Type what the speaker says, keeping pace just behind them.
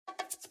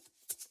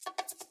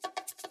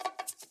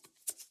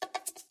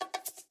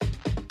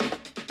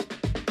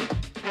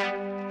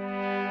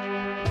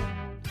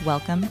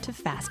Welcome to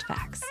Fast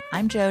Facts.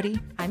 I'm Jody.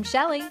 I'm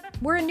Shelly.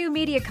 We're a new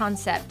media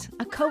concept,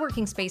 a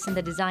co-working space in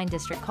the Design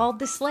District called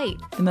The Slate.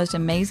 The most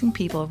amazing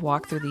people have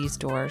walked through these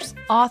doors.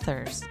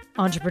 Authors,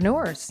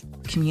 Entrepreneurs,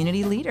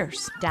 community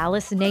leaders,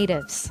 Dallas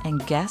natives,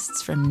 and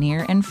guests from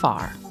near and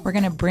far. We're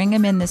going to bring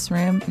them in this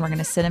room, and we're going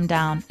to sit them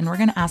down, and we're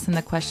going to ask them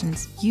the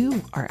questions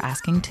you are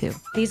asking too.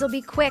 These will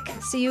be quick,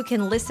 so you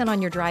can listen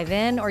on your drive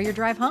in or your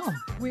drive home.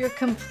 We're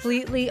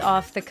completely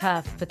off the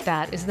cuff, but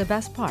that is the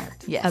best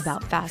part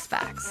about Fast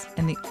Facts.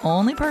 And the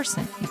only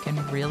person you can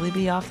really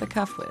be off the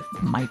cuff with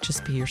might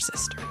just be your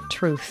sister.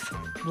 Truth.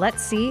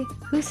 Let's see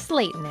who's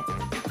slating it.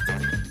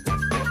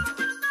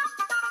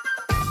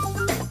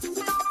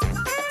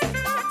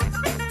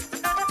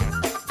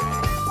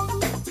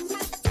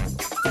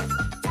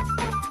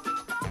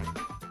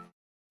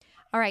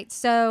 All right,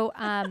 so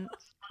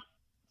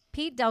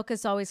Pete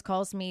Delkus always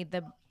calls me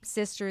the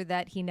sister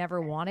that he never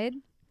wanted.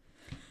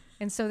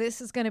 And so this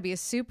is going to be a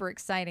super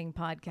exciting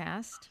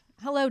podcast.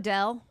 Hello,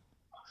 Del.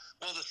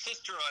 Well, the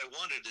sister I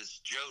wanted is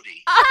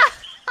Jody.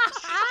 The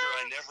sister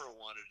I never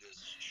wanted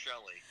is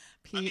Shelly.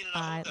 Pete,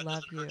 I love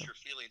doesn't you. hurt your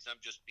feelings. I'm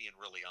just being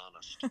really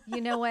honest.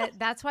 You know what?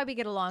 That's why we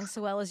get along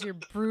so well, is your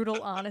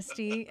brutal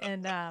honesty.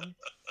 And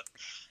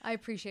I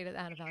appreciate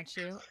that about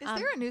you. Is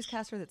there a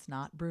newscaster that's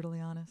not brutally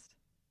honest?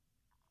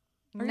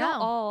 Or No.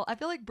 y'all all? I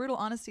feel like brutal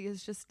honesty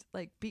is just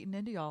like beaten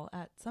into y'all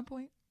at some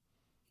point.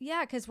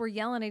 Yeah, because we're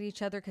yelling at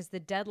each other because the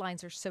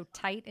deadlines are so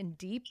tight and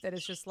deep that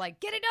it's just like,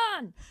 get it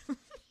done.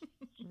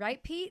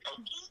 Right, Pete?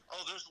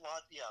 Oh, there's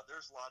lots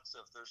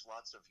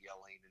of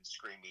yelling and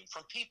screaming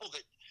from people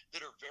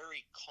that are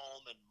very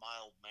calm and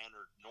mild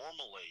mannered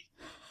normally.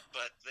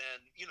 But then,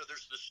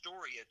 there's the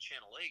story at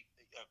Channel 8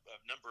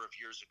 a number of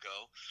years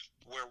ago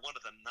where one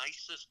of the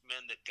nicest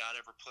men that God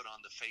ever put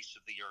on the face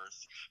of the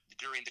earth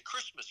during the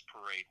Christmas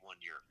parade one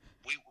year,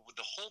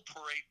 the whole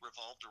parade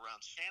revolved around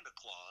Santa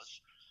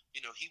Claus.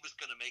 He was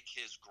going to make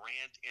his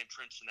grand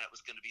entrance, and that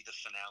was going to be the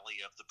finale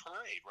of the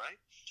parade, right?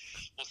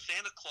 Well,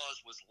 Santa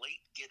Claus was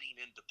late getting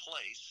into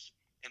place,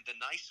 and the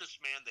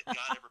nicest man that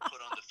God ever put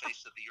on the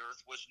face of the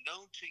earth was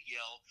known to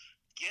yell,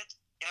 "Get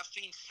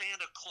effing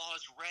Santa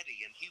Claus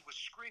ready," and he was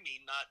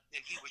screaming,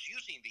 and he was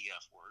using the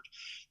F word.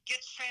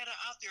 "Get Santa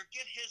out there,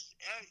 get his,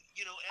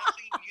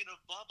 effing,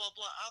 blah, blah,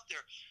 blah out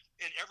there."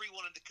 And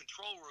everyone in the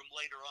control room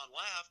later on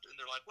laughed, and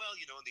they're like, well,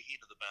 in the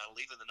heat of the battle,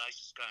 even the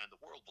nicest guy in the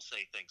world will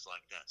say things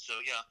like that. So,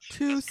 yeah.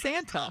 To that's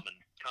kind of Santa.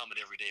 common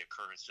everyday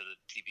occurrence at a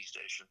TV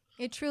station.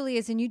 It truly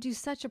is. And you do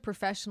such a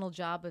professional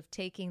job of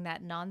taking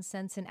that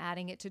nonsense and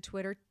adding it to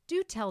Twitter.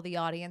 Do tell the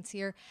audience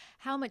here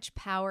how much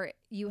power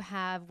you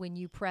have when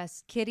you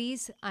press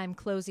 "Kiddies, I'm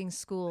closing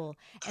school,"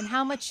 and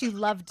how much you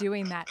love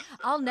doing that.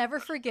 I'll never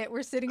forget.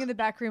 We're sitting in the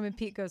back room and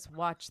Pete goes,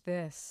 "Watch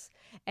this."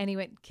 And he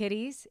went,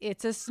 "Kiddies,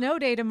 it's a snow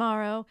day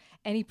tomorrow."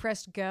 And he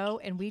pressed go,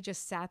 and we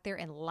just sat there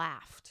and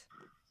laughed.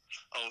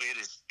 Oh, it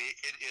is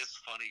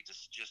funny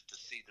just to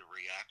see the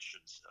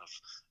reactions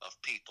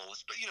of people,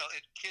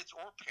 and kids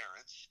or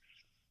parents.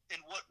 And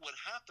what would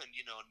happen,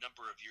 a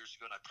number of years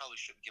ago, and I probably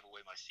shouldn't give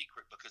away my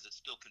secret because it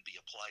still can be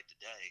applied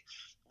today.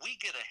 We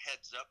get a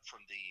heads up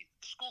from the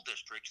school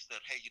districts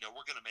that, hey,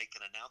 we're going to make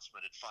an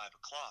announcement at 5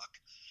 o'clock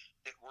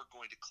that we're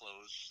going to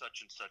close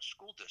such and such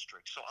school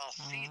district. So I'll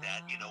see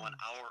that, an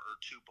hour or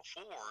two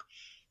before,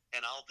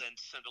 and I'll then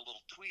send a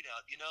little tweet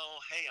out,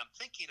 hey, I'm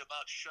thinking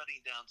about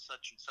shutting down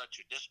such and such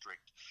a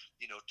district,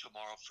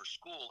 tomorrow for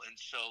school. And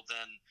so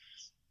then,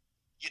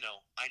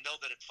 I know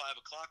that at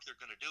 5 o'clock they're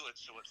going to do it.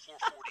 So at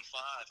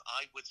 4:45,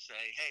 I would say,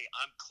 hey,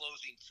 I'm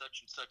closing such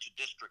and such a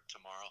district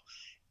tomorrow.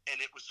 And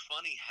it was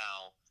funny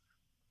how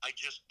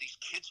these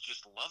kids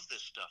just love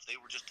this stuff. They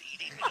were just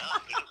eating it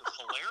up, and it was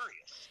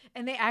hilarious.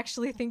 And they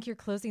actually think you're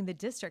closing the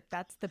district.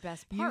 That's the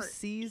best part. You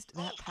seized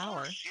that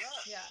power. Course,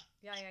 yes.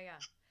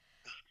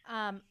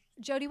 Yeah.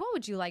 Jody, what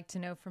would you like to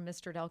know from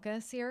Mr.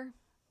 Delkus here?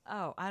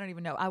 Oh, I don't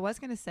even know. I was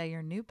going to say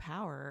your new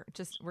power,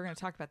 we're going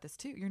to talk about this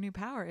too. Your new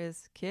power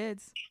is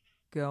kids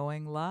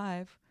going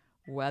live.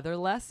 Weather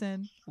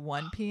lesson,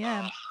 1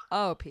 p.m.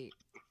 Oh, Pete.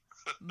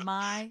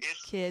 My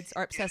kids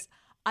are obsessed.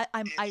 It's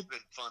been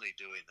funny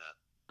doing that.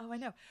 Oh, I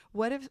know.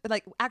 What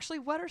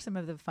are some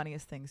of the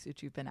funniest things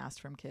that you've been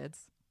asked from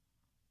kids?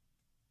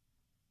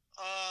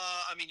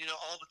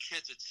 All the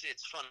kids,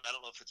 it's fun. I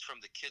don't know if it's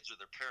from the kids or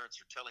their parents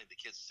are telling the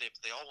kids to say,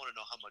 but they all want to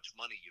know how much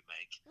money you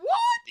make.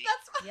 What?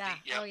 That's funny.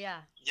 Yeah. Oh,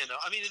 yeah.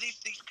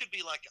 These could be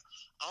like,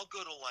 I'll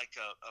go to like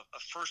a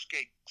first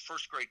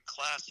grade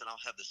class and I'll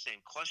have the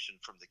same question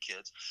from the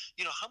kids.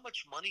 How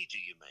much money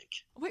do you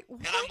make? Wait, what?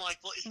 And I'm like,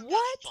 well, isn't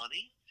that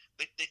funny?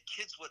 That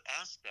kids would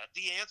ask that.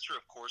 The answer,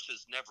 of course,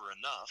 is never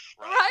enough,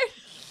 right? Right.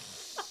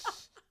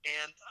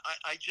 And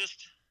I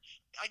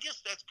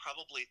guess that's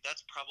probably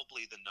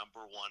the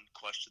number one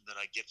question that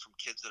I get from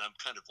kids that I'm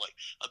kind of like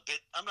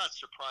I'm not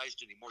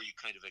surprised anymore. You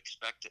kind of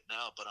expect it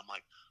now, but I'm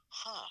like,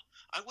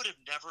 I would have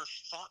never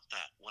thought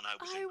that when I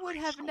was in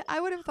grade school.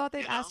 I would have thought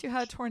they'd ask you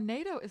how a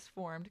tornado is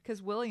formed,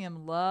 because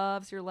William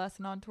loves your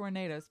lesson on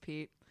tornadoes,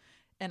 Pete.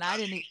 And I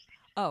didn't.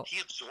 He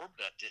absorbed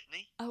that, didn't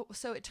he? Oh,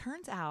 so it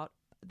turns out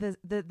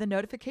the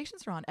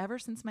notifications are on ever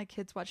since my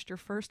kids watched your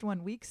first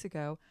one weeks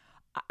ago.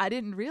 I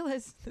didn't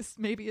realize this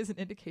maybe is an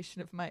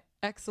indication of my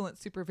excellent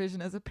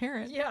supervision as a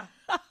parent. Yeah.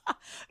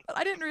 But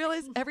I didn't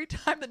realize every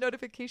time the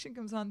notification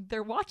comes on,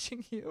 they're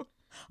watching you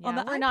on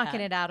the we're iPad. knocking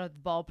it out of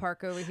the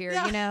ballpark over here.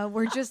 Yeah. You know,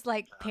 we're just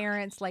like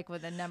parents, like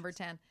with a number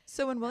 10.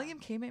 So when William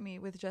came at me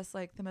with just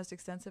like the most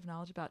extensive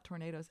knowledge about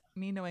tornadoes,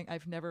 me knowing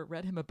I've never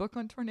read him a book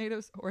on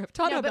tornadoes or have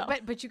taught him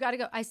about. But you got to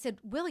go. I said,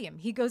 William,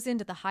 he goes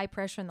into the high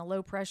pressure and the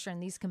low pressure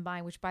and these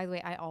combined, which by the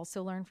way, I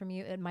also learned from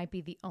you. It might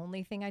be the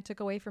only thing I took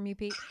away from you,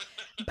 Pete.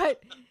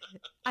 But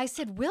I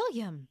said,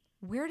 William,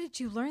 where did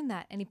you learn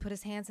that? And he put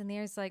his hands in the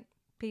air. He's like,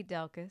 Pete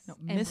Delkus. No,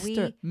 and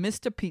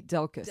Mr. Pete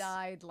Delkus.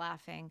 died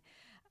laughing.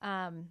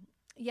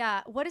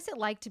 Yeah. What is it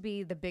like to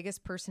be the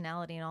biggest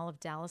personality in all of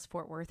Dallas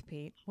Fort Worth,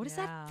 Pete? What does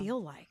that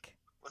feel like?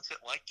 What's it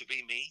like to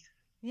be me?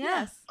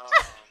 Yes.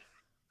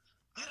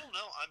 I don't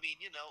know. I mean,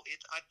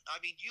 I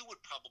mean, you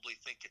would probably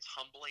think it's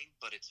humbling,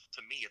 but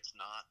to me, it's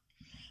not.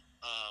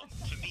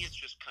 To me, it's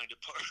just kind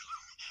of part.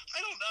 I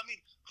don't know. I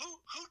mean,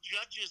 who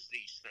judges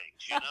these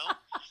things?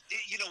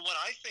 What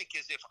I think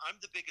is, if I'm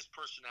the biggest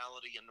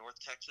personality in North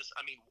Texas,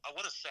 I mean,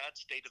 what a sad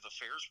state of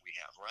affairs we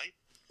have, right?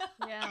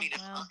 Yeah. I mean,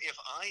 if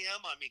I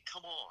am, I mean,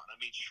 come on. I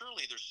mean,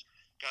 surely there's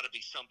got to be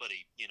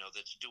somebody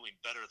that's doing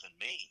better than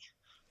me.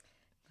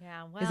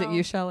 Yeah. Well, Is it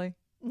you, Shelley?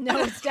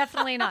 No, it's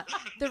definitely not.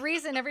 The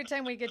reason every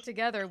time we get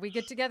together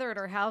at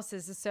our house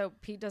is so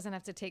Pete doesn't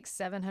have to take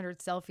 700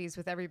 selfies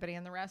with everybody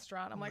in the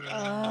restaurant. I'm like,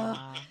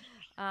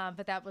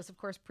 but that was, of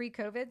course,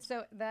 pre-COVID.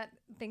 So that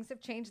things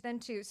have changed then,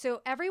 too.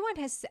 So everyone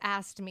has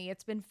asked me,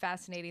 it's been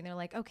fascinating. They're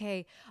like,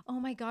 okay, oh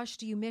my gosh,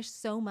 do you miss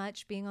so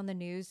much being on the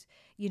news?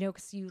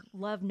 Because you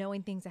love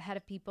knowing things ahead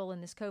of people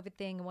and this COVID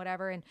thing and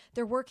whatever. And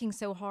they're working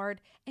so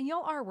hard. And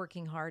y'all are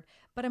working hard.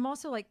 But I'm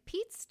also like,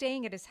 Pete's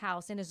staying at his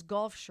house in his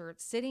golf shirt,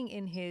 sitting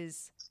in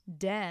his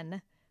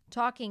den,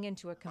 talking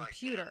into a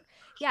computer.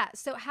 Yeah.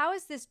 So how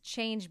has this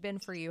change been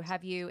for you?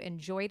 Have you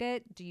enjoyed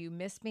it? Do you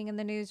miss being in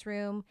the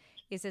newsroom?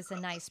 Is this a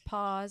nice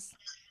pause?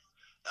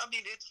 I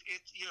mean,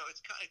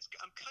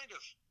 I'm kind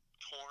of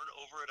torn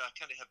over it. I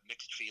kind of have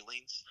mixed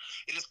feelings.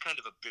 It is kind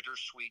of a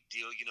bittersweet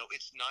deal.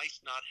 It's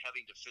nice not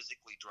having to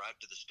physically drive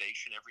to the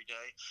station every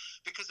day,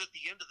 because at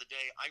the end of the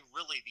day,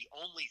 the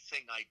only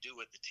thing I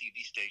do at the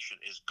TV station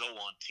is go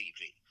on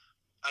TV.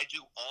 I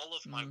do all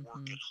of my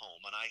work at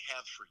home, and I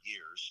have for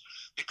years,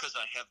 because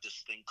I have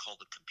this thing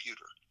called a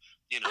computer.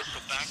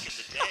 So back in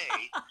the day,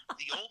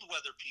 the old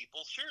weather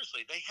people,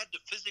 seriously, they had to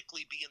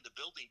physically be in the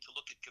building to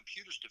look at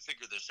computers to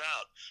figure this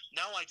out.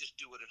 Now I just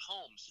do it at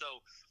home. So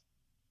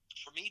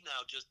for me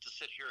now, just to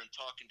sit here and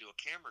talk into a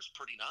camera is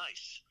pretty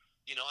nice.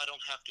 I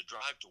don't have to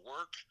drive to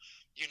work.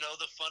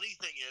 The funny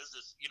thing is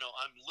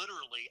I'm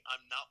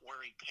not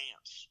wearing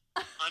pants.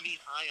 I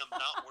mean, I am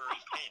not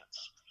wearing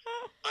pants.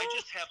 I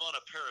just have on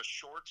a pair of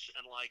shorts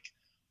and like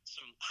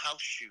some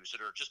house shoes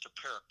that are just a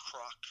pair of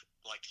Croc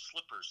like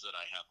slippers that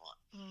I have on.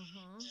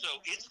 Mm-hmm. So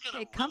it's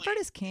gonna comfort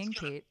is king,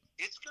 Pete.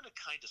 It's gonna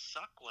kind of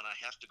suck when I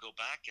have to go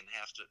back and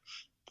have to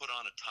put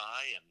on a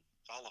tie and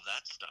all of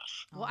that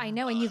stuff. Well, I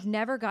know, and you've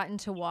never gotten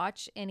to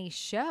watch any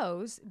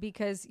shows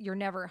because you're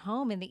never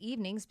home in the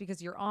evenings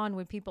because you're on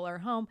when people are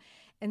home.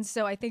 And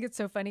so I think it's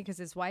so funny because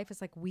his wife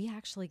is like, we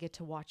actually get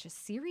to watch a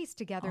series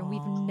together, and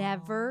we've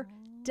never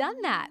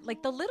done that.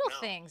 Like the little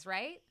things,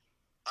 right?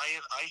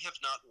 I have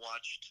not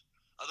watched,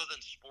 other than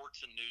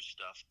sports and news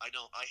stuff. I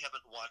don't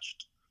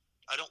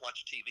watch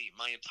TV.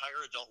 My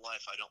entire adult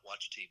life, I don't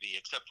watch TV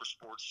except for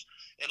sports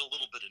and a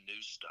little bit of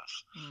news stuff.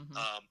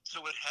 Mm-hmm.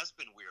 So it has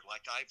been weird.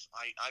 Like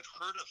I've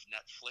heard of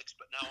Netflix,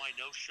 but now I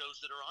know shows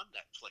that are on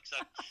Netflix.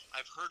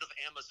 I've heard of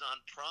Amazon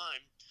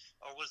Prime,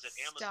 or was it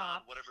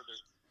Amazon? Whatever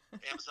the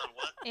Amazon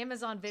what?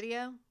 Amazon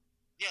Video.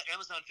 Yeah,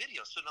 Amazon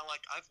Video. So now,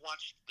 like, I've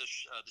watched the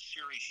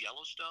series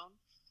Yellowstone.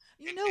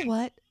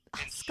 What?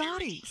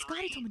 Scotty told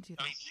me to do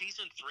that. I mean,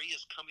 season 3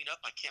 is coming up.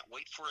 I can't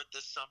wait for it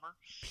this summer.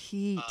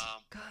 Pete,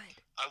 good.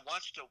 I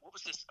watched what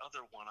was this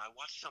other one? I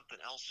watched something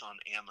else on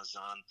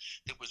Amazon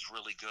that was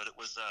really good. It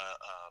was a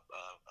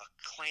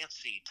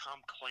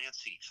Tom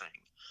Clancy thing,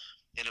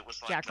 and it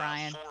was like Jack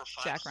Ryan. 4 or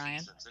 5 Jack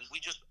seasons. Ryan.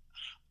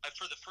 And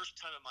for the first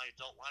time in my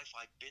adult life,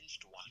 I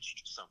binged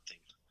watched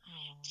something.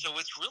 So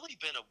it's really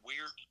been a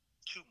weird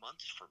 2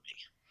 months for me.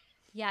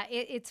 Yeah,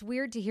 it's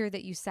weird to hear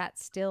that you sat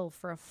still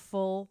for a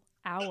full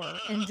hour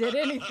and did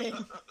anything.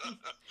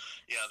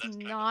 Yeah, that's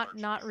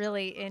not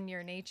really in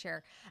your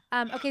nature.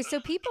 Okay,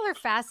 so people are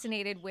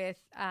fascinated with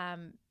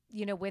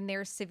when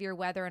there's severe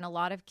weather, and a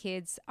lot of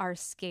kids are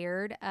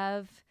scared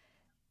of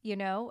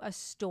a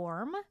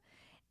storm.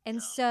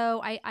 And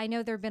so I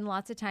know there have been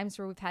lots of times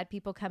where we've had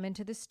people come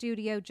into the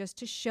studio just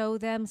to show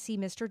them, see,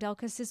 Mr.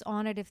 Delkus is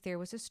on it. If there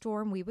was a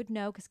storm, we would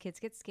know because kids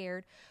get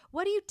scared.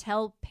 What do you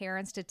tell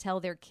parents to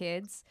tell their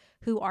kids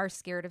who are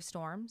scared of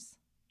storms?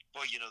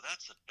 Well,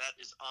 that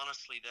is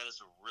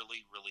a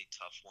really, really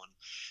tough one.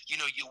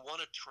 You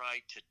want to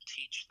try to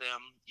teach them,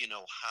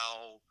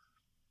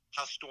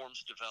 how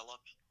storms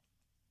develop.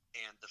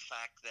 and the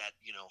fact that,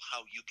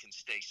 how you can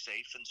stay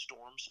safe in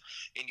storms,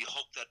 and you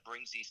hope that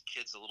brings these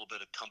kids a little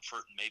bit of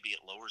comfort, and maybe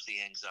it lowers the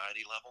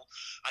anxiety level.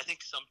 I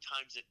think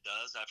sometimes it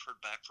does. I've heard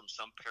back from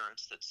some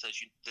parents that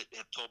that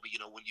have told me,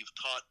 when you've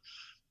taught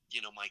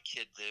my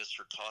kid this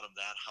or taught them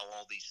that, how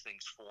all these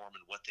things form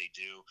and what they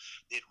do,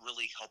 it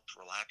really helped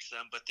relax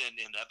them. But then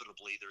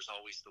inevitably there's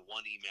always the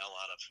one email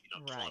out of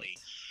 20. Right.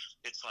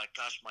 It's like,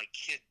 gosh, my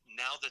kid,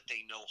 now that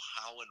they know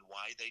how and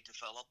why they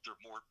develop, they're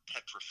more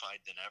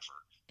petrified than ever.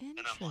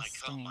 And I'm like,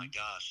 oh my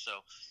gosh.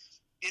 So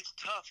it's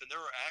tough. And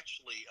there are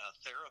actually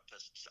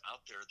therapists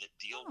out there that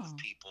deal with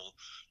people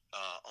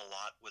a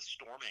lot with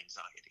storm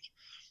anxiety.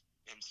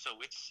 And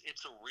so it's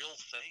a real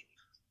thing.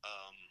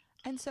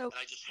 And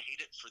I just hate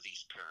it for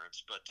these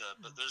parents, but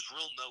there's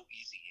no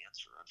easy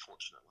answer,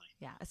 unfortunately.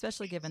 Yeah,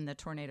 especially given the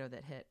tornado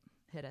that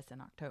hit us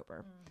in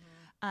October.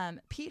 Mm-hmm.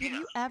 Pete, have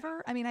you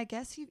ever? I mean, I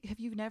guess have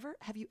you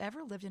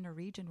ever lived in a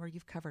region where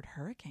you've covered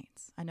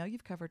hurricanes? I know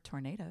you've covered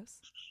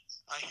tornadoes.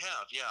 I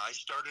have, yeah. I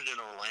started in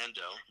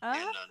Orlando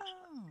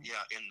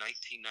in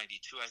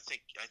 1992. I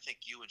think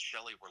you and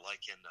Shelley were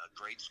like in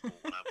grade school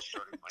when I was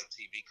starting my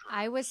TV career.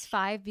 I was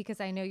 5 because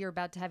I know you're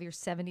about to have your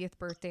 70th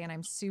birthday, and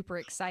I'm super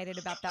excited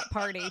about that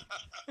party.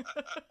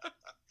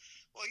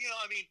 Well,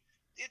 I mean,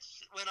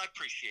 it's when I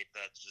appreciate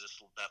that,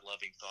 just that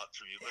loving thought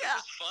from you. But Yeah.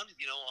 it was fun,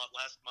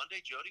 last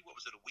Monday, Jody, what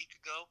was it, a week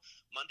ago?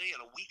 Monday,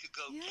 and a week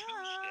ago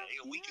Tuesday,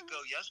 a week ago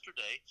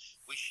yesterday,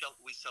 we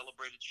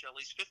celebrated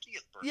Shelley's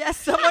 50th birthday. Yes,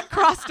 someone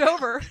crossed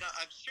over.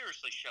 I'm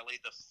seriously, Shelley,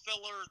 the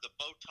filler, the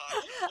Botox,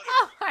 and Oh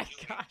whatever my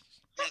you're doing gosh.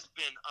 has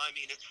been, I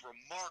mean, it's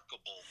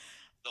remarkable.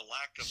 The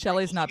lack of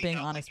Shelley's wrinkles. not I mean, being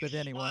now, honest when with you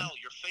anyone. Smile,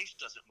 your face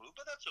doesn't move,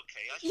 but that's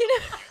okay. I You still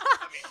know- love you.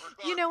 I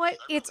mean, You know what?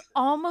 regardless, I It's really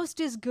do.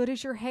 almost as good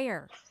as your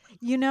hair.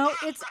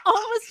 It's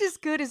almost as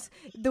good as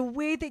the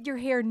way that your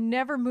hair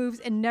never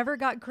moves and never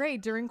got gray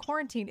during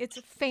quarantine. It's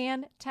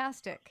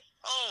fantastic.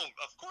 Oh,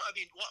 of course. I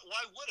mean,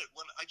 why would it?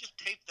 When I just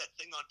taped that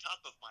thing on top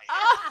of my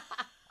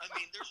head, I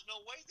mean, there's no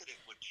way that it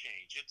would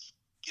change. It's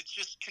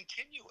just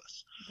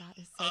continuous. That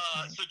is so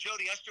funny. So,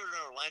 Jody, I started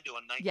in Orlando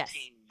in Yes.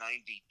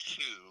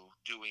 1992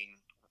 doing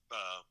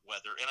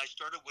weather, and I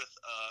started with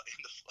in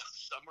the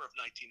summer of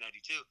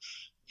 1992.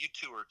 You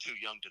two are too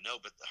young to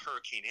know, but the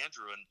Hurricane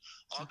Andrew in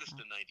August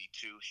of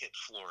 '92 hit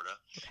Florida,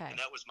 Okay.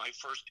 and that was my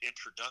first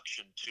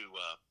introduction to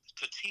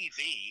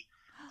TV.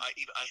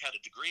 I had a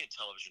degree in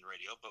television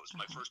radio, but it was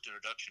my first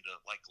introduction to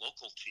like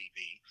local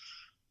TV.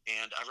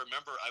 And I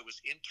remember I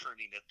was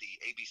interning at the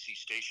ABC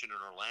station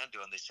in Orlando,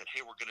 and they said,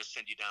 "Hey, we're going to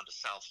send you down to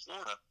South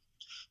Florida.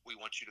 We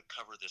want you to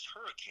cover this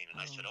hurricane." And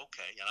I said,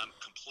 "Okay." And I'm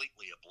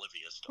completely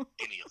oblivious to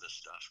any of this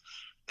stuff.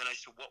 And I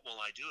said, "What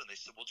will I do?" And they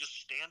said, "Well, just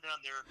stand down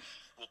there.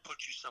 We'll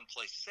put you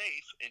someplace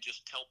safe and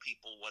just tell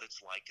people what it's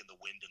like in the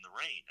wind and the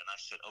rain." And I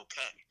said,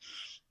 "Okay."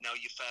 Now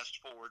you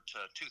fast forward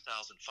to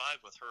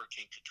 2005 with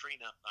Hurricane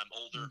Katrina. I'm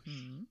older.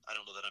 Mhm. I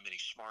don't know that I'm any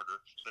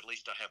smarter, but at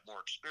least I have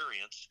more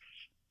experience.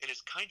 And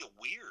it's kind of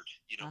weird,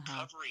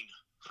 covering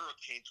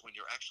hurricanes when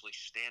you're actually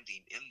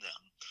standing in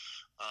them.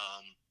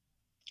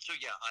 So,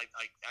 yeah,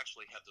 I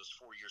actually have those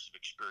 4 years of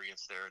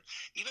experience there. And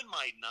even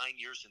my 9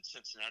 years in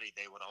Cincinnati,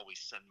 they would always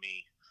send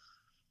me,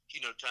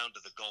 down to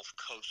the Gulf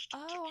Coast to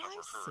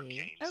cover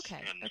hurricanes.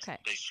 Okay, And okay.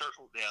 they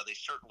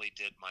certainly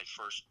did my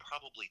first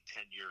probably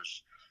 10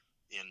 years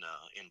in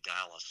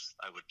Dallas.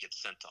 I would get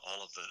sent to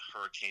all of the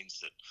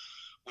hurricanes that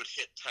would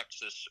hit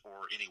Texas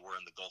or anywhere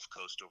in the Gulf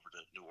Coast over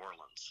to New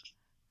Orleans.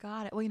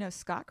 Got it. Well,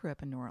 Scott grew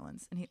up in New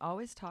Orleans, and he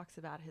always talks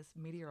about his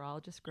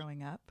meteorologist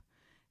growing up,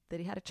 that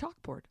he had a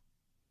chalkboard.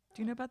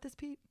 Do you know about this,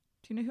 Pete?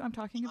 Do you know who I'm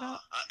talking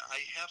about? I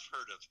have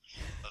heard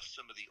of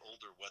some of the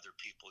older weather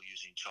people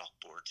using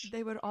chalkboards.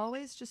 They would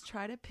always just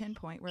try to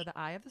pinpoint where the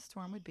eye of the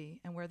storm would be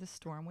and where the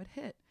storm would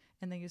hit.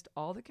 And they used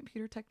all the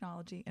computer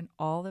technology and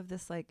all of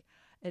this like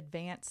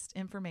advanced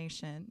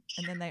information.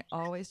 And then they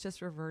always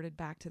just reverted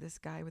back to this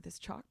guy with his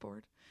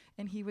chalkboard.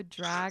 And he would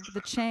drag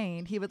the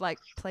chain. He would like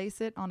place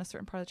it on a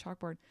certain part of the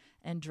chalkboard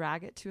and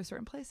drag it to a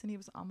certain place. And he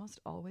was almost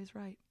always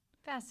right.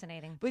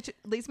 Fascinating. Which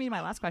leads me to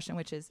my last question,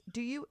 which is,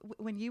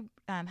 when you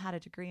had a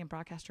degree in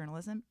broadcast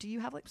journalism, do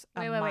you have like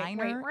a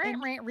minor?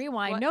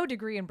 Rewind. What? No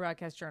degree in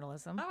broadcast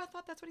journalism. Oh, I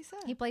thought that's what he said.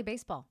 He played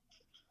baseball.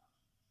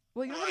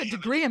 Well, you Oh, have I a have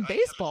degree in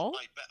baseball.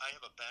 I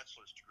have a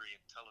bachelor's degree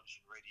in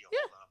television radio. Yeah.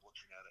 Hold on, I'm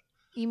looking at it.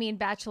 You mean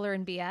bachelor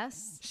in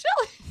BS?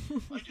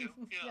 Shelley. I do,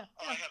 yeah. Yeah.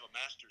 Oh, I have a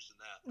master's in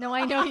that. No,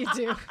 I know you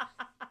do.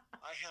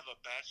 I have a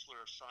Bachelor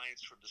of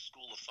Science from the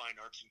School of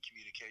Fine Arts and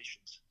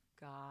Communications.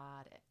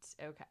 Got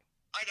it. Okay.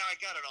 I know I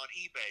got it on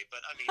eBay,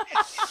 but I mean,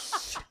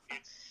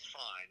 it's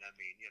fine. I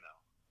mean,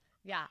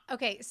 Yeah.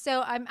 Okay.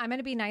 So I'm going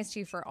to be nice to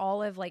you for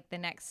all of like the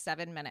next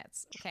 7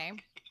 minutes. Okay.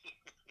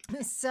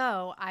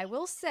 So I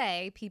will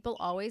say people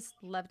always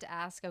love to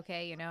ask,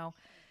 okay,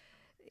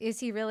 is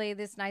he really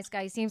this nice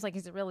guy? He seems like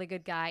he's a really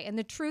good guy. And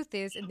the truth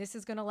is, and this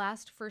is going to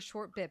last for a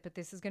short bit, but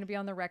this is going to be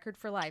on the record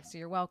for life. So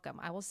you're welcome.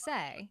 I will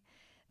say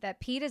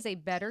that Pete is a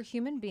better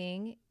human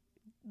being,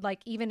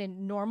 like even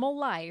in normal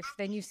life,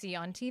 than you see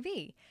on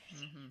TV.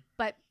 Mm-hmm.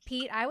 But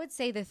Pete, I would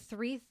say the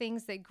 3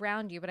 things that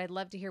ground you, but I'd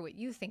love to hear what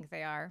you think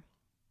they are: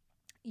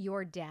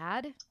 your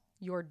dad,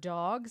 your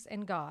dogs,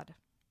 and God.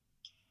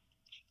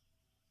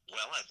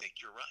 Well, I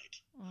think you're right.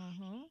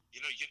 Mm-hmm.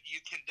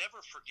 You can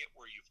never forget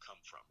where you've come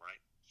from,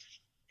 right?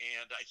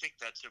 And I think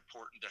that's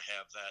important to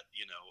have that,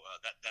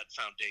 that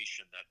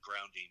foundation, that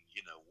grounding,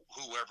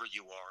 whoever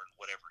you are and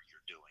whatever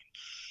you're doing.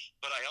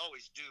 But I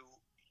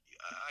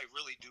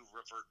really do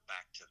revert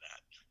back to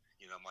that.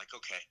 I'm like,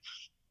 okay,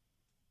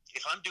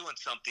 if I'm doing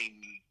something,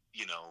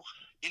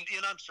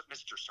 and I'm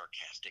Mr.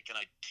 Sarcastic, and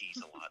I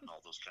tease a lot and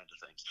all those kinds of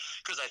things,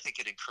 because I think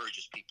it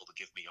encourages people to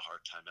give me a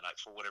hard time, and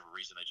for whatever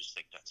reason, I just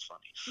think that's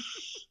funny.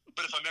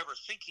 But if I'm ever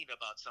thinking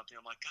about something,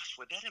 I'm like, gosh,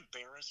 would that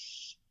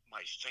embarrass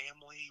my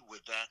family?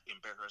 Would that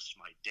embarrass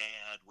my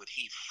dad? Would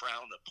he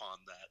frown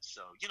upon that?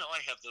 So, I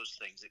have those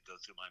things that go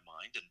through my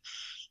mind,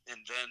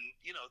 and then,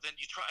 then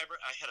you try.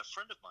 I had a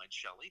friend of mine,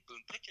 Shelley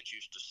Boone Pickens,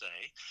 used to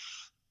say,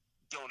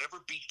 don't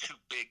ever be too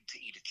big to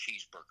eat a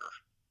cheeseburger.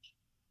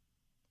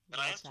 And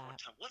I asked him one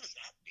time, what does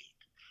that mean?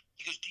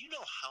 He goes, do you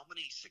know how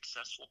many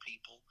successful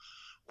people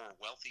or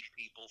wealthy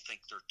people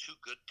think they're too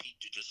good, Pete,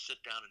 to just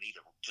sit down and eat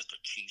just a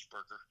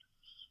cheeseburger?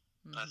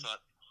 Mm-hmm. And I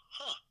thought,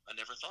 I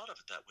never thought of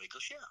it that way. He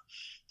goes, yeah.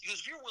 He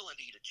goes, if you're willing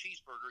to eat a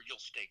cheeseburger, you'll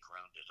stay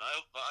grounded.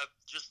 I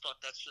just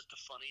thought that's just a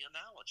funny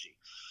analogy.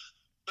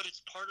 But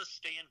it's part of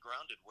staying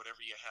grounded,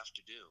 whatever you have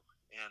to do.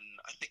 And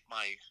I think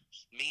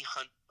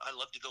I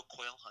love to go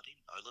quail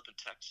hunting. I live in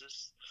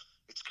Texas.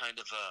 It's kind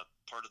of a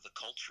part of the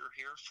culture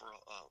here for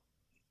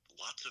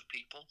lots of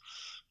people.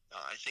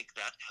 I think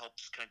that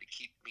helps kind of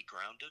keep me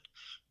grounded.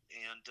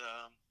 And,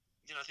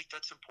 I think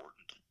that's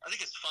important. I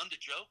think it's fun to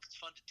joke. It's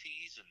fun to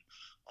tease and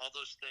all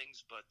those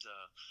things. But,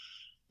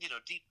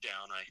 deep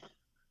down,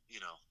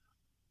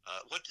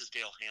 what does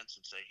Dale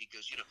Hansen say? He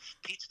goes,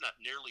 Pete's not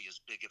nearly as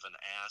big of an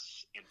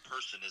ass in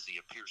person as he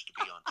appears to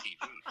be on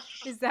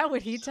TV. Is that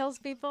what he tells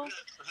people?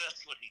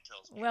 That's what he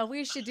tells me. Well,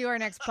 we should do our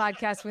next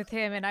podcast with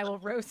him, and I will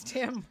roast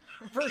him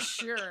for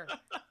sure.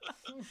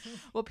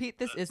 Well, Pete,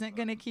 this isn't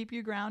going to keep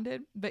you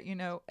grounded, but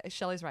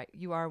Shelley's right.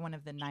 You are one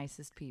of the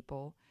nicest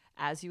people.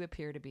 As you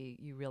appear to be,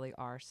 you really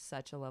are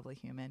such a lovely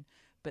human,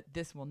 but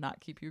this will not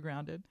keep you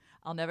grounded.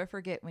 I'll never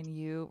forget when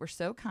you were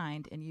so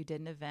kind and you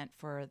did an event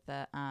for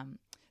the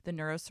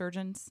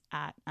neurosurgeons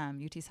at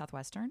UT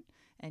Southwestern,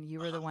 and you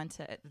were the one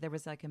there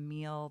was like a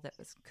meal that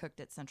was cooked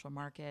at Central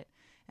Market,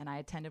 and I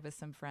attended with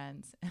some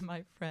friends, and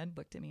my friend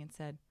looked at me and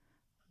said,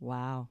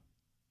 wow,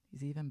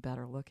 he's even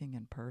better looking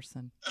in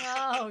person.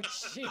 Oh,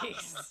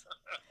 jeez.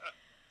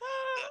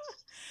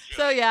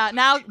 So yeah,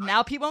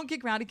 now Pete won't get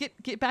grounded.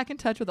 Get back in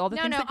touch with all the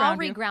things that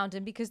ground I'll you. reground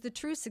him, because the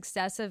true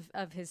success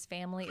of his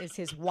family is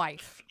his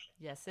wife.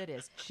 Yes, it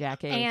is,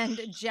 Jackie. And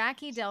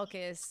Jackie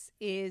Delkus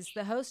is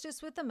the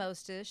hostess with the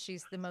mostest.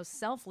 She's the most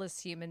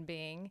selfless human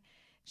being.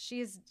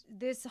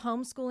 This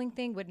homeschooling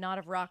thing would not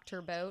have rocked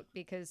her boat,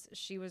 because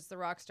she was the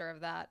rock star of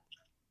that.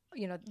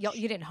 You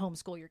didn't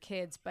homeschool your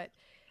kids, but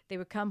they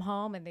would come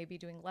home and they'd be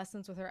doing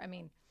lessons with her. I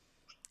mean,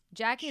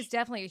 Jackie is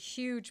definitely a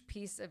huge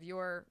piece of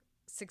your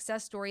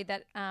success story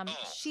that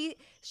she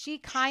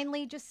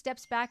kindly just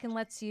steps back and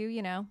lets you,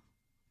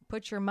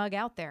 put your mug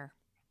out there.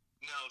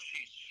 No,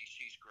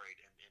 she's great,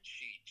 and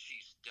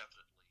she's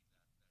definitely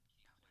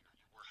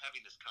we're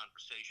having this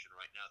conversation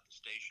right now at the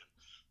station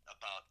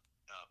about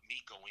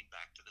me going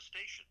back to the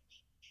station.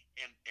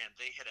 And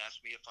they had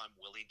asked me if I'm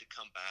willing to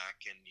come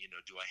back, and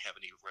do I have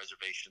any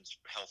reservations,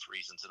 health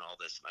reasons, and all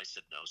this. And I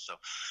said no. So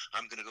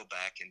I'm going to go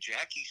back. And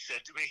Jackie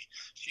said to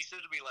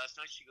me last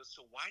night, she goes,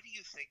 so why do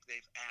you think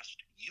they've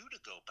asked you to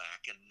go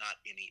back and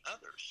not any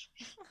others?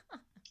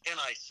 And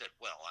I said,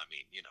 well,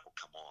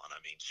 come on.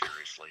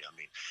 Seriously.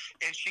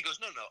 And she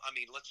goes, no.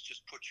 Let's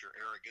just put your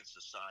arrogance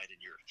aside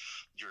and your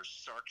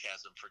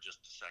sarcasm for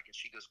just a second.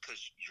 She goes,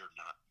 because you're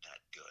not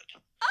that good.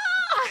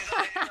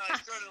 And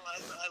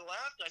I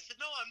laughed. I said,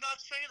 no, I'm not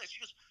saying that. She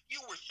goes,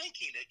 you were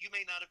thinking it. You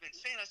may not have been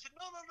saying it. I said,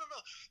 no.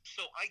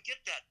 So I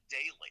get that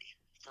daily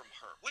from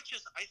her, which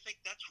is, I think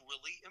that's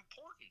really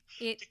important.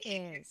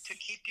 To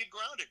keep you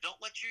grounded.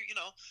 Don't let you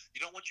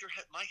don't want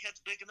my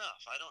head's big enough.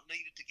 I don't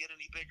need it to get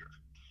any bigger.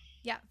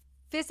 Yeah,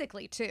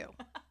 physically too.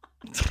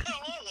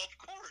 Oh, of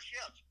course,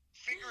 yes.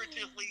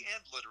 Figuratively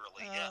and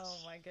literally, yes.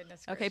 Oh, my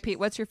goodness. Okay, Pete,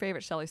 what's your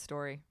favorite Shelley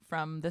story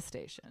from the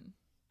station?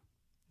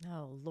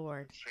 Oh,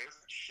 Lord.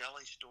 Favorite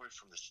Shelley story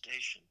from the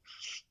station?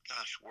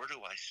 Gosh, where do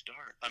I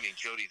start?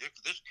 Jody,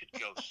 this could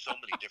go so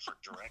many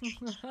different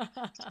directions.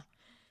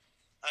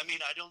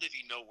 I don't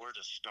even know where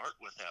to start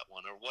with that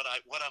one, or what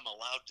I'm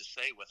allowed to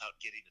say without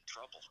getting in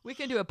trouble. We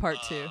can do a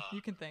part two.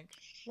 You can think.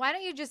 Why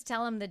don't you just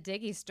tell him the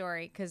Diggy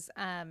story? Because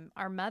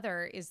our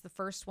mother is the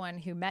first one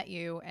who met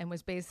you and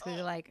was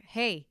basically like,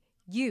 hey,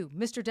 you,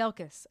 Mr.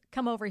 Delkus,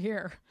 come over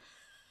here.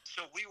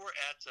 So we were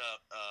at,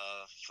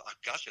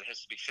 it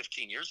has to be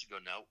 15 years ago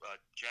now.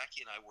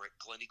 Jackie and I were at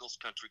Gleneagles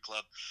Country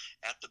Club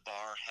at the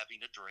bar having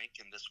a drink,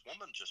 and this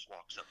woman just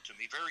walks up to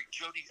me.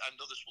 Jody, I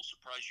know this will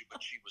surprise you, but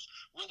she was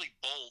really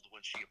bold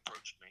when she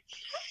approached me.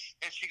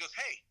 And she goes,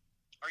 hey,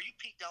 are you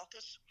Pete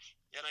Delkus?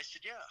 And I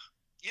said, yeah.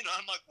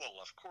 I'm like, well,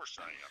 of course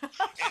I am.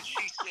 And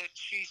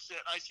she said,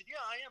 I said,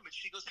 yeah, I am. And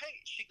she goes, hey,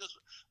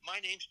 my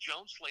name's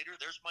Joan Slater.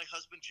 There's my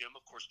husband, Jim.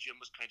 Of course, Jim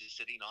was kind of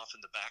sitting off in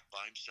the back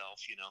by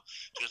himself,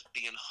 just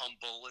being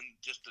humble and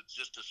just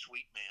a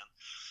sweet man.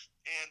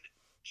 And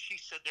she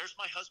said, there's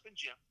my husband,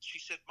 Jim.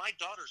 She said, my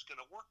daughter's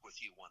going to work with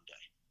you one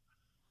day.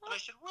 And I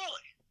said,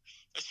 really?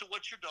 I said,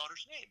 what's your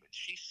daughter's name? And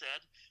she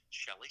said,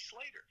 Shelley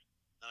Slater.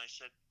 And I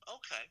said,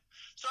 okay.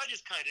 So I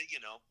just kind of,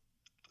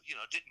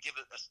 didn't give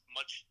it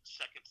much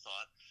second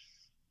thought.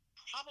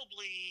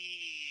 Probably,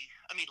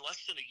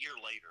 less than a year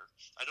later,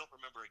 I don't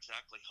remember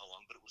exactly how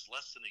long, but it was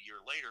less than a year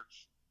later,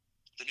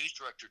 the news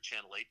director of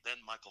Channel 8, then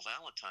Michael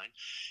Valentine,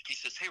 he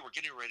says, hey, we're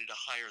getting ready to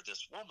hire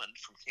this woman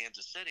from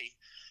Kansas City.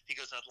 He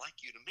goes, I'd like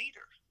you to meet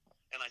her.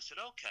 And I said,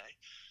 okay.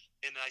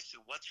 And I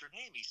said, what's her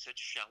name? He said,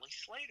 Shelley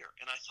Slater.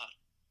 And I thought,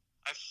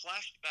 I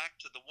flashed back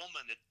to the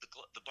woman at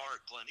the bar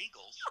at Glen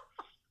Eagles,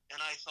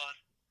 and I thought,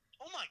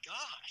 oh my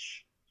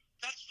gosh,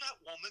 that's that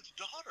woman's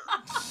daughter.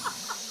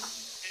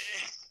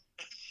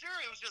 Sure,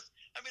 it was just,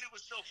 it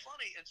was so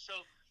funny. And so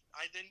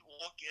I then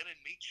walk in and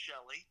meet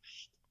Shelley,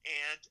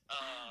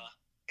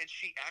 and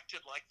she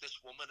acted like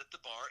this woman at the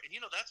bar. And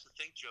that's the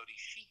thing, Jody,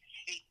 she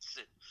hates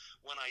it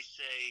when I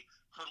say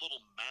her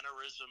little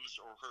mannerisms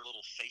or her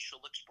little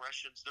facial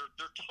expressions.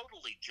 They're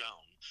totally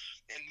Joan.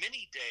 And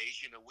many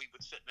days, we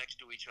would sit next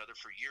to each other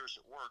for years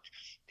at work,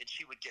 and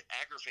she would get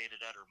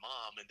aggravated at her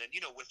mom. And then,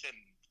 within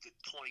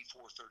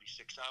 24,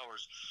 36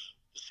 hours,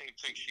 the same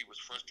thing she was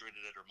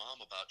frustrated at her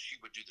mom about, she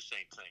would do the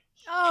same thing.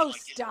 Oh,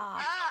 like,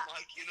 stop. I'm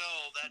like,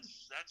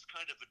 that's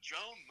kind of a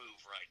Joan move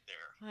right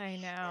there.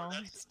 I know.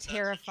 It's That's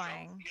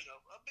terrifying.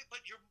 Joan, but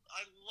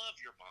I love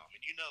your mom,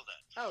 and you know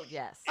that. Oh,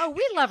 yes. Oh,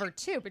 we love her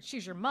too, but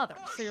she's your mother.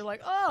 So you're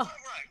like, oh.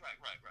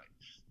 Right.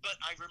 But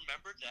I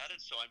remembered that, and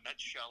so I met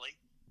Shelley.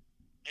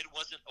 It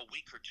wasn't a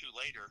week or two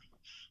later.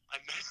 I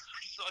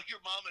saw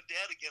your mom and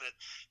dad again at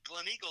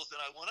Glen Eagles,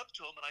 and I went up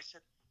to them, and I said,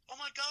 oh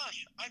my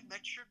gosh, I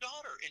met your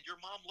daughter. And your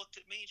mom looked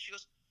at me, and she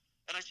goes,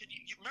 and I said,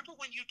 you remember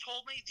when you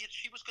told me that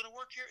she was going to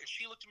work here? And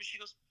she looked at me,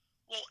 she goes,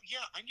 well,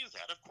 yeah, I knew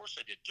that. Of course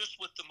I did. Just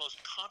with the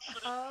most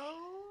confident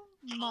Oh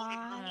tone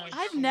in her my! voice.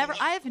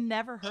 I have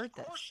never heard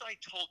Of this. course I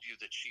told you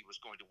that she was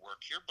going to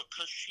work here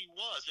because she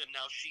was, and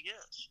now she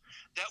is.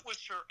 That was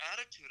her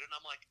attitude, and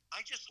I'm like,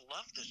 I just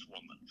love this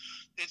woman.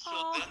 And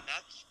so then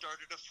that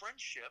started a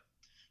friendship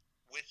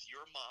with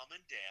your mom and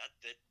dad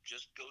that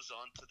just goes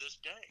on to this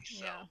day.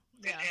 So,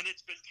 Yeah. And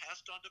it's been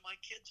passed on to my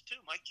kids too.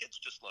 My kids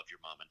just love your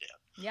mom and dad.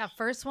 Yeah,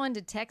 first one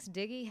to text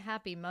Diggy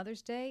Happy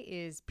Mother's Day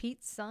is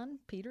Pete's son,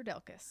 Peter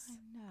Delkus.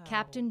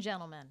 Captain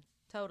Gentleman.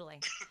 Totally.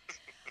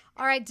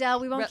 All right,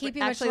 Del, we won't keep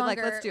you much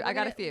longer. Let's do. I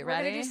got a few. We're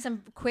Ready? gonna do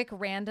some quick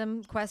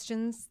random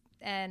questions,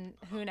 and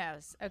who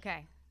knows?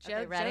 Okay.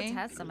 Okay, ready? Joe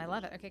has some. I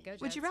love it. Okay, go, Joe.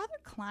 Would you rather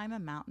climb a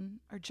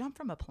mountain or jump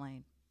from a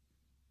plane?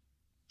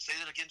 Say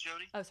that again,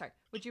 Jody. Oh, sorry.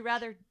 Would you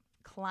rather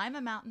climb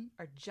a mountain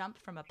or jump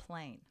from a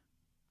plane?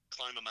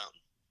 Climb a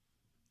mountain.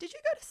 Did you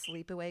go to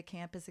sleepaway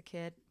camp as a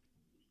kid?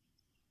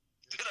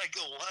 Did I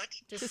go what?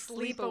 to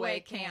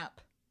sleepaway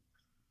camp?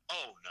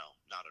 Oh, no,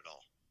 not at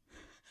all.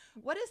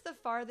 What is the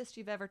farthest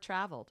you've ever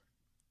traveled?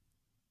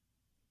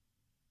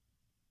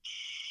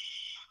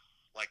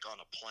 Like on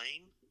a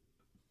plane?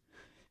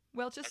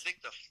 Well, I just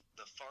think the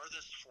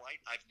farthest flight,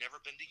 I've never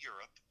been to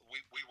Europe.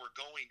 We were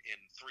going in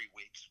 3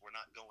 weeks. We're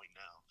not going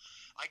now.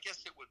 I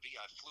guess it would be,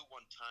 I flew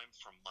one time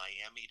from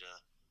Miami to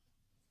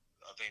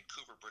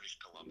Vancouver, British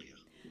Columbia.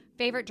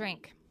 Favorite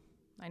drink?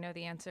 I know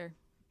the answer.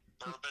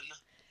 Bourbon.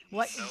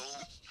 What? No,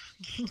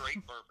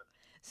 straight bourbon.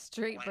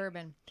 Straight Blank.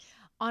 bourbon.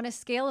 On a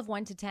scale of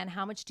 1 to 10,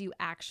 how much do you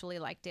actually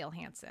like Dale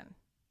Hansen?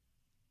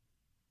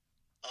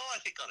 Oh, I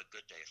think on a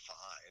good day,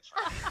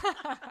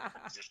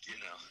 5. Just,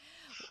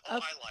 Oh,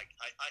 Okay.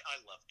 I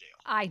love Dale.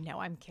 I know,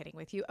 I'm kidding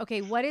with you.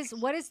 Okay, what is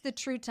the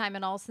true time,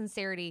 in all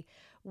sincerity,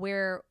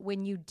 where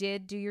when you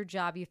did do your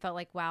job, you felt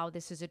like, wow,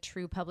 this is a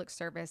true public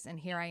service, and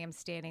here I am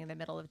standing in the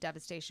middle of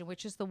devastation?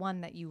 Which is the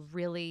one that you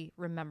really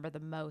remember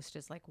the most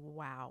as like,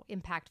 wow,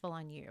 impactful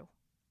on you?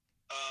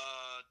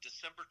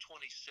 December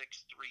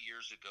 26th, 3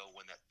 years ago,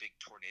 when that big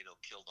tornado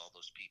killed all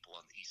those people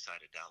on the east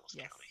side of Dallas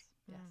County.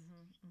 Yes.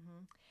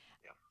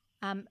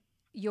 Yeah.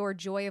 Your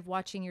joy of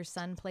watching your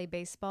son play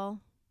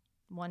baseball,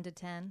 1 to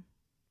 10?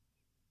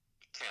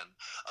 10.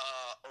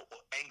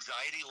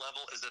 Anxiety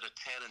level is at a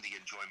 10, and the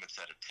enjoyment's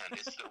at a 10.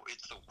 It's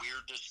the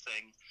weirdest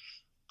thing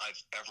I've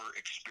ever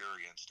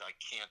experienced. I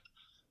can't.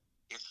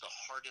 It's the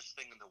hardest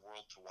thing in the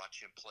world to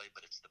watch him play,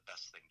 but it's the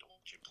best thing to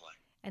watch him play.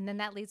 And then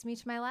that leads me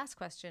to my last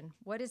question.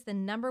 What is the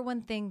number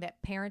one thing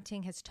that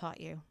parenting has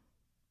taught you?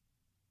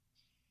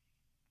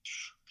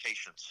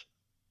 Patience.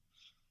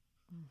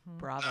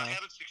 Bravo. I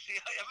haven't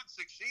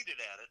succeeded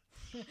at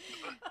it,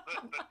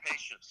 but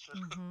patience.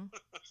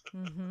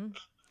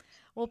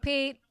 Well,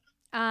 Pete,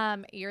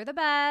 you're the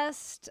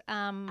best.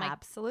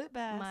 Absolute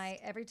best.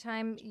 Every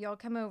time y'all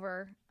come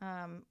over,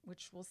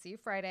 which we'll see you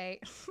Friday,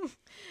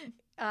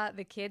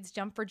 the kids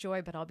jump for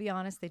joy. But I'll be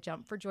honest, they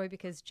jump for joy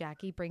because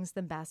Jackie brings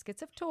them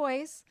baskets of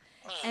toys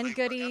and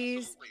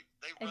goodies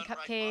They and run right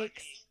by cupcakes.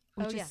 me.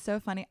 which Oh, yeah. is so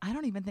funny. I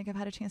don't even think I've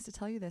had a chance to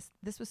tell you this.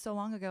 This was so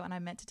long ago, and I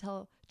meant to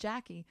tell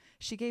Jackie.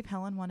 She gave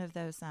Helen one of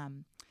those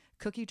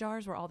cookie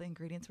jars where all the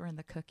ingredients were in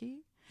the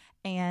cookie,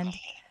 and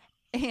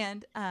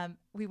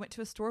we went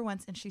to a store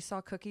once, and she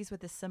saw cookies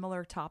with the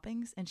similar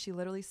toppings, and she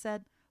literally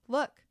said,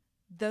 "Look,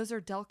 those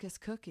are Delkus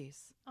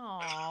cookies."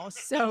 Oh,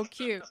 so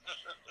cute.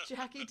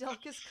 Jackie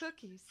Delkus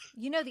cookies.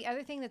 You know, the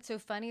other thing that's so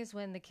funny is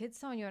when the kids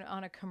saw you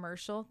on a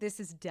commercial. This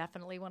is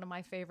definitely one of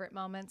my favorite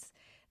moments.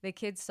 The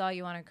kids saw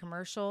you on a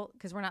commercial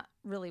because we're not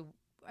really,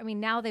 I mean,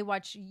 now they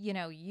watch,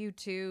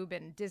 YouTube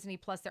and Disney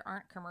Plus. There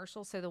aren't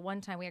commercials. So the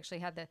one time we actually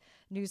had the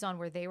news on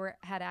where they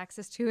had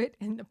access to it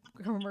and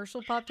the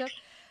commercial popped up.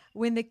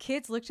 When the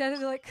kids looked at it,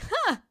 they're like,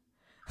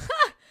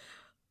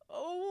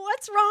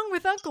 what's wrong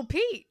with Uncle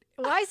Pete?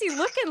 Why is he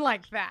looking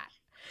like that?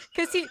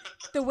 Because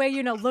the way,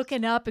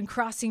 looking up and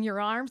crossing your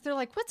arms, they're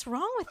like, what's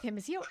wrong with him?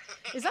 Is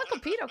Uncle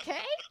Pete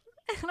okay?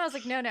 And I was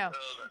like, no,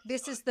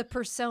 this is the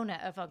persona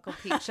of Uncle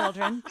Pete,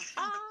 children.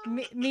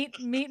 Meet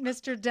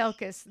Mr.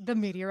 Delkus, the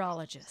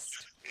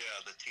meteorologist.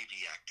 Yeah, the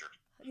TV actor.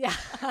 Yeah.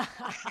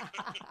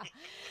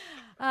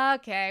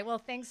 Okay, well,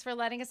 thanks for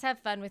letting us have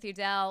fun with you,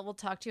 Del. We'll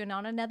talk to you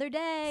on another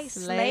day.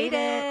 Slate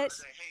it.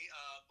 Say, hey,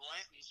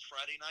 Blanton's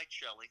Friday Night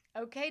Shelley.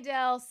 Okay,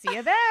 Del. See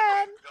you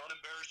then. Don't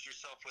embarrass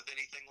yourself with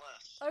anything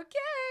less.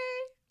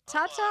 Okay.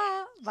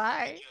 Ta-ta.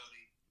 Bye.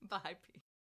 Jody. Bye, Pete.